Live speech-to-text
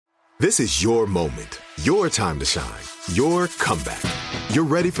This is your moment, your time to shine, your comeback. You're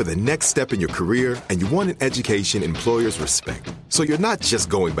ready for the next step in your career, and you want an education employers respect. So you're not just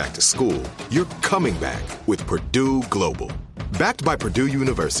going back to school, you're coming back with Purdue Global. Backed by Purdue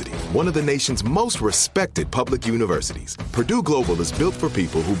University, one of the nation's most respected public universities, Purdue Global is built for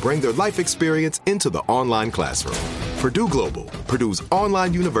people who bring their life experience into the online classroom. Purdue Global, Purdue's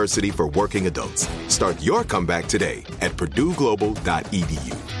online university for working adults. Start your comeback today at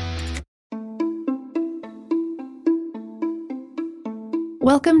purdueglobal.edu.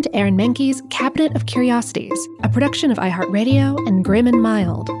 Welcome to Aaron Mahnke's Cabinet of Curiosities, a production of iHeartRadio and Grim and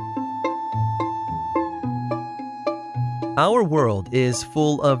Mild. Our world is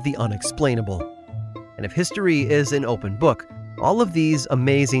full of the unexplainable. And if history is an open book, all of these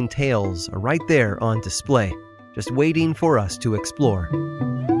amazing tales are right there on display, just waiting for us to explore.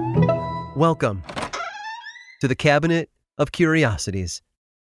 Welcome to the Cabinet of Curiosities.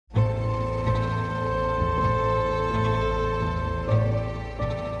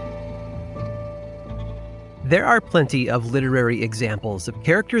 There are plenty of literary examples of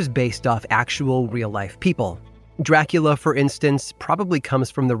characters based off actual real-life people. Dracula, for instance, probably comes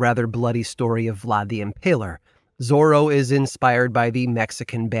from the rather bloody story of Vlad the Impaler. Zorro is inspired by the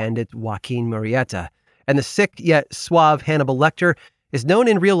Mexican bandit Joaquin Murrieta. And the sick yet suave Hannibal Lecter is known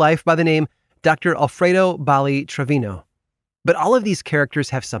in real life by the name Dr. Alfredo Bali Trevino. But all of these characters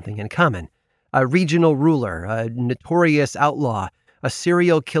have something in common. A regional ruler, a notorious outlaw, a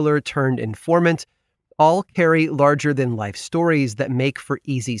serial killer turned informant, all carry larger-than-life stories that make for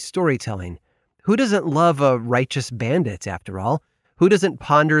easy storytelling. Who doesn't love a righteous bandit, after all? Who doesn't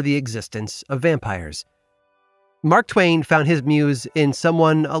ponder the existence of vampires? Mark Twain found his muse in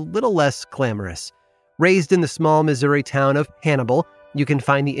someone a little less glamorous. Raised in the small Missouri town of Hannibal, you can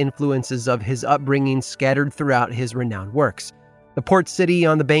find the influences of his upbringing scattered throughout his renowned works. The port city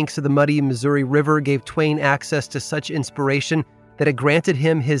on the banks of the muddy Missouri River gave Twain access to such inspiration that it granted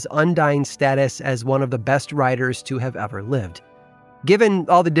him his undying status as one of the best writers to have ever lived. Given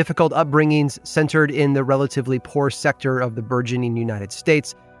all the difficult upbringings centered in the relatively poor sector of the burgeoning United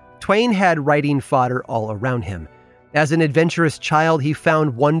States, Twain had writing fodder all around him. As an adventurous child, he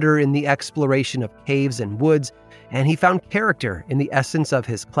found wonder in the exploration of caves and woods, and he found character in the essence of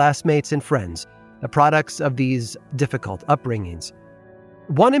his classmates and friends, the products of these difficult upbringings.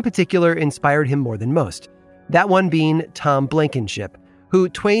 One in particular inspired him more than most, that one being Tom Blankenship, who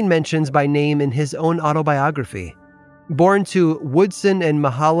Twain mentions by name in his own autobiography. Born to Woodson and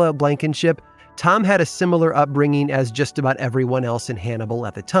Mahala Blankenship, Tom had a similar upbringing as just about everyone else in Hannibal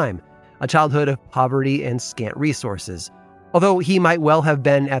at the time, a childhood of poverty and scant resources, although he might well have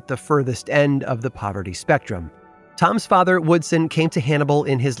been at the furthest end of the poverty spectrum. Tom's father, Woodson, came to Hannibal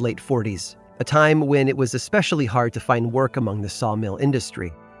in his late 40s, a time when it was especially hard to find work among the sawmill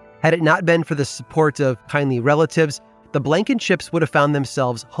industry. Had it not been for the support of kindly relatives, the Blankenships would have found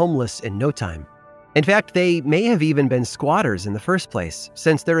themselves homeless in no time. In fact, they may have even been squatters in the first place,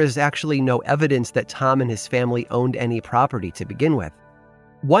 since there is actually no evidence that Tom and his family owned any property to begin with.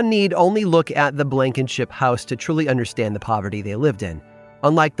 One need only look at the Blankenship house to truly understand the poverty they lived in.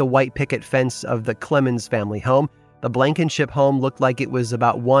 Unlike the white picket fence of the Clemens family home, the Blankenship home looked like it was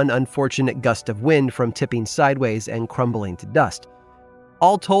about one unfortunate gust of wind from tipping sideways and crumbling to dust.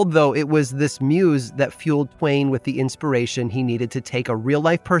 All told, though, it was this muse that fueled Twain with the inspiration he needed to take a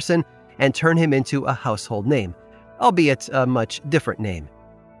real-life person and turn him into a household name, albeit a much different name.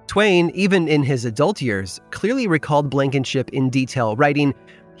 Twain, even in his adult years, clearly recalled Blankenship in detail, writing,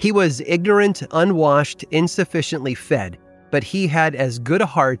 "He was ignorant, unwashed, insufficiently fed, but he had as good a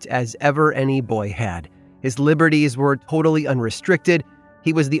heart as ever any boy had. His liberties were totally unrestricted.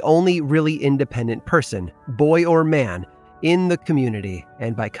 He was the only really independent person, boy or man, in the community,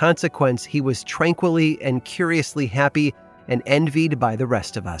 and by consequence, he was tranquilly and curiously happy and envied by the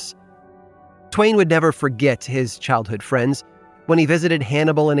rest of us." Twain would never forget his childhood friends. When he visited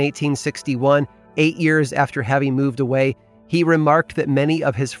Hannibal in 1861, 8 years after having moved away, he remarked that many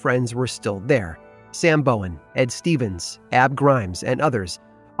of his friends were still there. Sam Bowen, Ed Stevens, Ab Grimes, and others,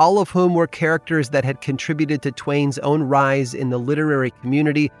 all of whom were characters that had contributed to Twain's own rise in the literary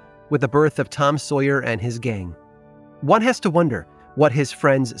community with the birth of Tom Sawyer and his gang. One has to wonder what his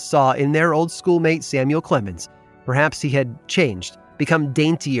friends saw in their old schoolmate Samuel Clemens. Perhaps he had changed, become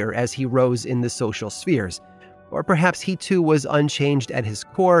daintier as he rose in the social spheres. Or perhaps he too was unchanged at his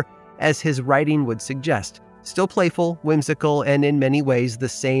core, as his writing would suggest, still playful, whimsical, and in many ways the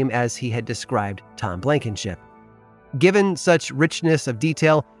same as he had described Tom Blankenship. Given such richness of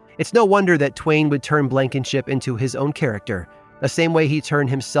detail, it's no wonder that Twain would turn Blankenship into his own character, the same way he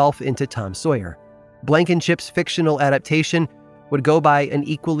turned himself into Tom Sawyer. Blankenship's fictional adaptation would go by an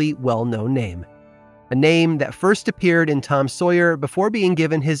equally well-known name. A name that first appeared in Tom Sawyer before being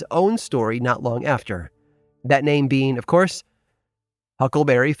given his own story not long after. That name being, of course,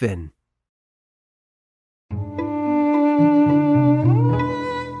 Huckleberry Finn.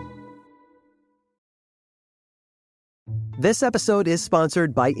 This episode is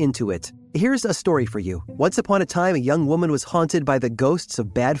sponsored by Intuit. Here's a story for you. Once upon a time, a young woman was haunted by the ghosts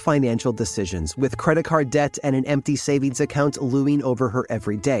of bad financial decisions, with credit card debt and an empty savings account looming over her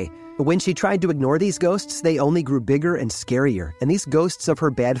every day. When she tried to ignore these ghosts, they only grew bigger and scarier, and these ghosts of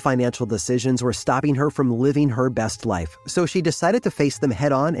her bad financial decisions were stopping her from living her best life. So she decided to face them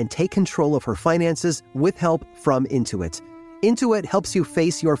head on and take control of her finances with help from Intuit. Intuit helps you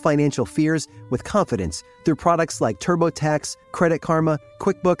face your financial fears with confidence through products like TurboTax, Credit Karma,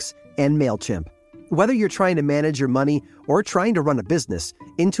 QuickBooks, and MailChimp. Whether you're trying to manage your money or trying to run a business,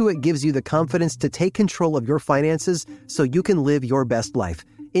 Intuit gives you the confidence to take control of your finances so you can live your best life.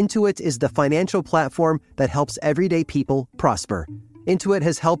 Intuit is the financial platform that helps everyday people prosper. Intuit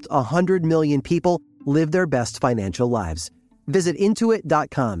has helped 100 million people live their best financial lives. Visit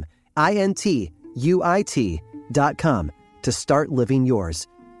Intuit.com, Intuit.com, to start living yours.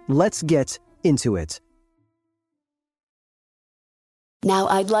 Let's get into it. Now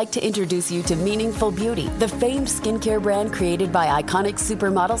I'd like to introduce you to Meaningful Beauty, the famed skincare brand created by iconic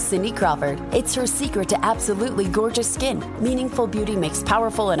supermodel Cindy Crawford. It's her secret to absolutely gorgeous skin. Meaningful Beauty makes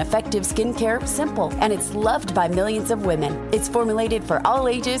powerful and effective skincare simple, and it's loved by millions of women. It's formulated for all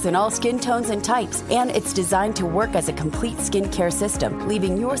ages and all skin tones and types, and it's designed to work as a complete skincare system,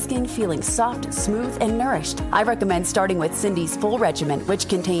 leaving your skin feeling soft, smooth, and nourished. I recommend starting with Cindy's full regimen, which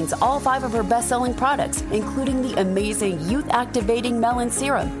contains all 5 of her best-selling products, including the amazing youth-activating Melon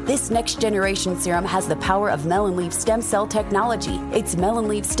Serum. This next-generation serum has the power of melon leaf stem cell technology. It's melon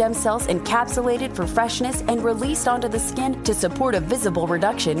leaf stem cells encapsulated for freshness and released onto the skin to support a visible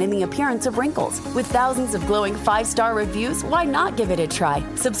reduction in the appearance of wrinkles. With thousands of glowing 5-star reviews, why not give it a try?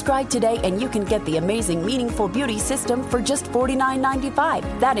 Subscribe today and you can get the amazing Meaningful Beauty system for just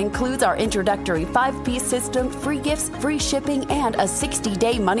 $49.95. That includes our introductory 5-piece system, free gifts, free shipping, and a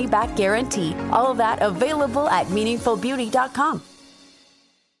 60-day money-back guarantee. All of that available at meaningfulbeauty.com.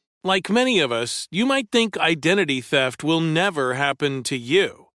 Like many of us, you might think identity theft will never happen to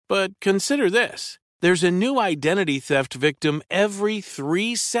you. But consider this. There's a new identity theft victim every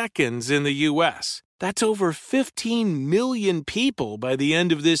 3 seconds in the U.S. That's over 15 million people by the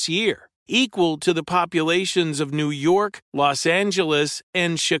end of this year, equal to the populations of New York, Los Angeles,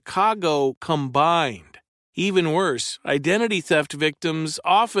 and Chicago combined. Even worse, identity theft victims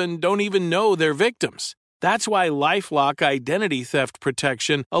often don't even know they're victims. That's why LifeLock Identity Theft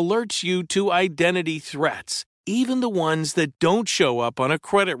Protection alerts you to identity threats, even the ones that don't show up on a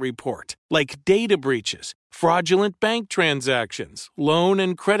credit report, like data breaches, fraudulent bank transactions, loan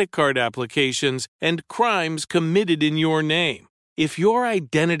and credit card applications, and crimes committed in your name. If your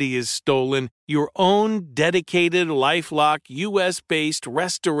identity is stolen, your own dedicated LifeLock US-based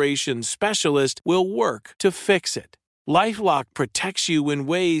restoration specialist will work to fix it. LifeLock protects you in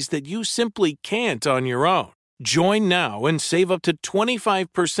ways that you simply can't on your own. Join now and save up to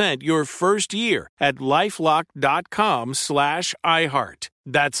 25% your first year at LifeLock.com/iHeart.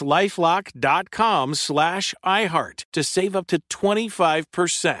 That's LifeLock.com/iHeart to save up to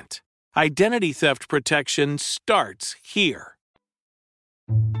 25%. Identity theft protection starts here.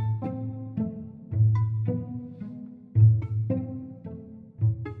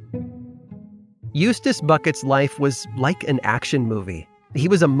 Eustace Bucket's life was like an action movie. He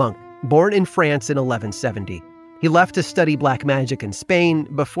was a monk, born in France in 1170. He left to study black magic in Spain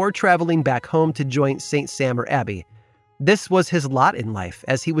before traveling back home to join St. Samer Abbey. This was his lot in life,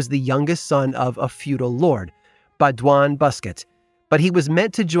 as he was the youngest son of a feudal lord, Baudouin Busquet. But he was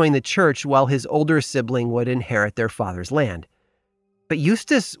meant to join the church while his older sibling would inherit their father's land. But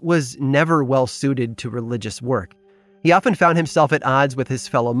Eustace was never well suited to religious work. He often found himself at odds with his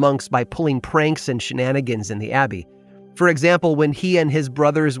fellow monks by pulling pranks and shenanigans in the abbey. For example, when he and his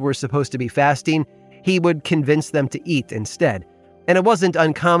brothers were supposed to be fasting, he would convince them to eat instead. And it wasn't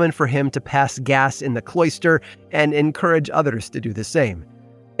uncommon for him to pass gas in the cloister and encourage others to do the same.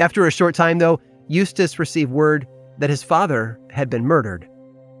 After a short time, though, Eustace received word that his father had been murdered.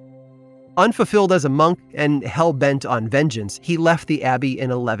 Unfulfilled as a monk and hell-bent on vengeance, he left the abbey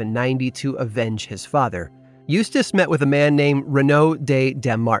in 1190 to avenge his father. Eustace met with a man named Renaud de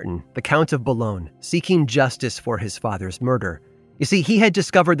Dammartin, the Count of Boulogne, seeking justice for his father's murder. You see, he had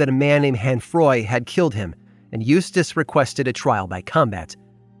discovered that a man named Hanfroy had killed him, and Eustace requested a trial by combat.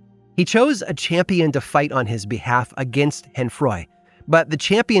 He chose a champion to fight on his behalf against Hanfroy, but the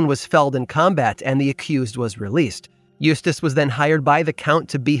champion was felled in combat and the accused was released. Eustace was then hired by the Count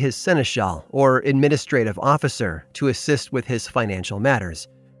to be his seneschal, or administrative officer, to assist with his financial matters.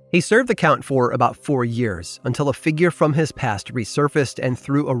 He served the Count for about 4 years, until a figure from his past resurfaced and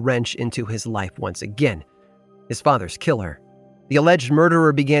threw a wrench into his life once again: his father's killer. The alleged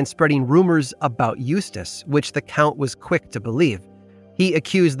murderer began spreading rumors about Eustace, which the Count was quick to believe. He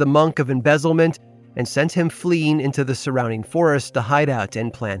accused the monk of embezzlement and sent him fleeing into the surrounding forest to hide out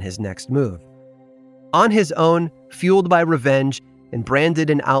and plan his next move. On his own, fueled by revenge, and branded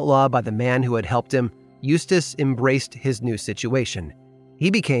an outlaw by the man who had helped him, Eustace embraced his new situation.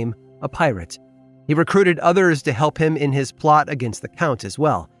 He became a pirate. He recruited others to help him in his plot against the Count as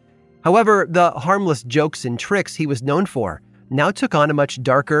well. However, the harmless jokes and tricks he was known for now took on a much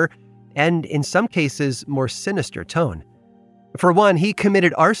darker and, in some cases, more sinister tone. For one, he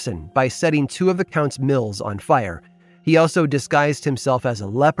committed arson by setting 2 of the Count's mills on fire. He also disguised himself as a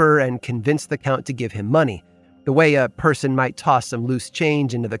leper and convinced the Count to give him money, the way a person might toss some loose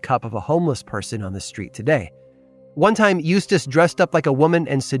change into the cup of a homeless person on the street today. One time, Eustace dressed up like a woman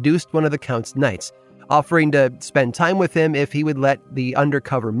and seduced one of the Count's knights, offering to spend time with him if he would let the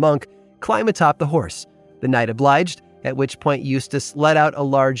undercover monk climb atop the horse. The knight obliged, at which point Eustace let out a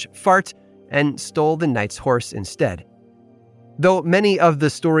large fart and stole the knight's horse instead. Though many of the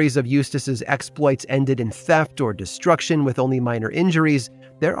stories of Eustace's exploits ended in theft or destruction with only minor injuries,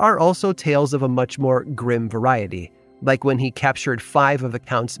 there are also tales of a much more grim variety, like when he captured 5 of the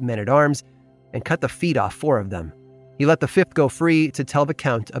Count's men-at-arms and cut the feet off 4 of them. He let the 5th go free to tell the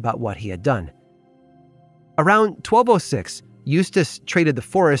Count about what he had done. Around 1206, Eustace traded the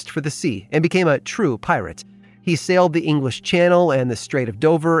forest for the sea and became a true pirate. He sailed the English Channel and the Strait of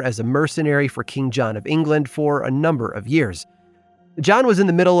Dover as a mercenary for King John of England for a number of years. John was in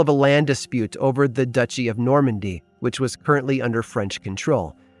the middle of a land dispute over the Duchy of Normandy, which was currently under French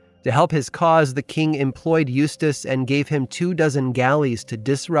control. To help his cause, the king employed Eustace and gave him 24 galleys to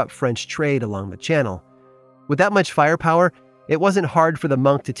disrupt French trade along the channel. With that much firepower, it wasn't hard for the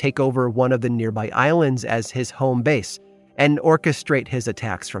monk to take over one of the nearby islands as his home base and orchestrate his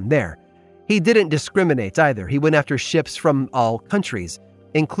attacks from there. He didn't discriminate either. He went after ships from all countries,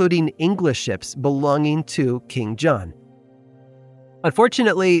 including English ships belonging to King John.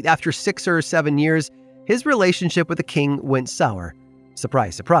 Unfortunately, after 6 or 7 years, his relationship with the king went sour.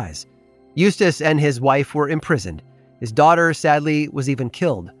 Surprise, surprise. Eustace and his wife were imprisoned. His daughter, sadly, was even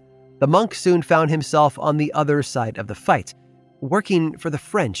killed. The monk soon found himself on the other side of the fight, working for the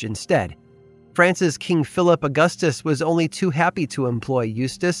French instead. France's King Philip Augustus was only too happy to employ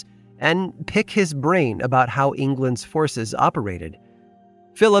Eustace and pick his brain about how England's forces operated.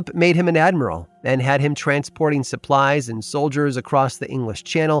 Philip made him an admiral and had him transporting supplies and soldiers across the English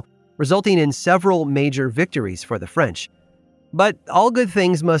Channel, resulting in several major victories for the French. But all good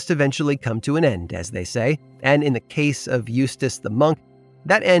things must eventually come to an end, as they say, and in the case of Eustace the monk,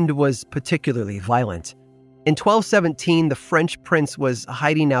 that end was particularly violent. In 1217, the French prince was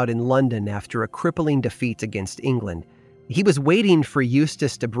hiding out in London after a crippling defeat against England. He was waiting for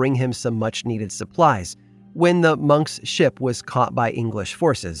Eustace to bring him some much-needed supplies when the monk's ship was caught by English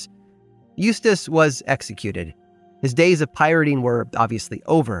forces. Eustace was executed. His days of pirating were obviously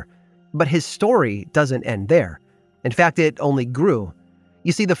over, but his story doesn't end there. In fact, it only grew.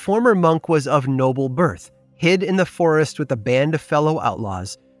 You see, the former monk was of noble birth, hid in the forest with a band of fellow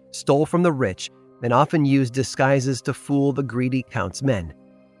outlaws, stole from the rich, and often used disguises to fool the greedy Count's men.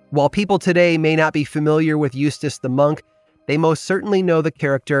 While people today may not be familiar with Eustace the monk, they most certainly know the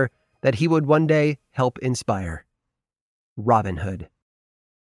character that he would one day help inspire: Robin Hood.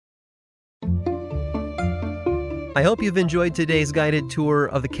 I hope you've enjoyed today's guided tour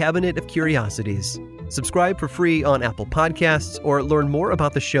of the Cabinet of Curiosities. Subscribe for free on Apple Podcasts or learn more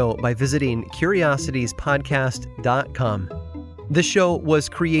about the show by visiting curiositiespodcast.com. This show was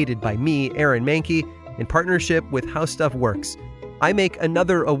created by me, Aaron Mahnke, in partnership with How Stuff Works. I make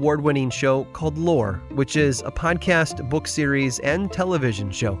another award-winning show called Lore, which is a podcast, book series, and television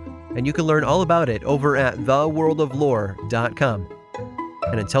show, and you can learn all about it over at theworldoflore.com.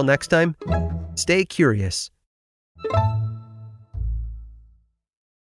 And until next time, stay curious.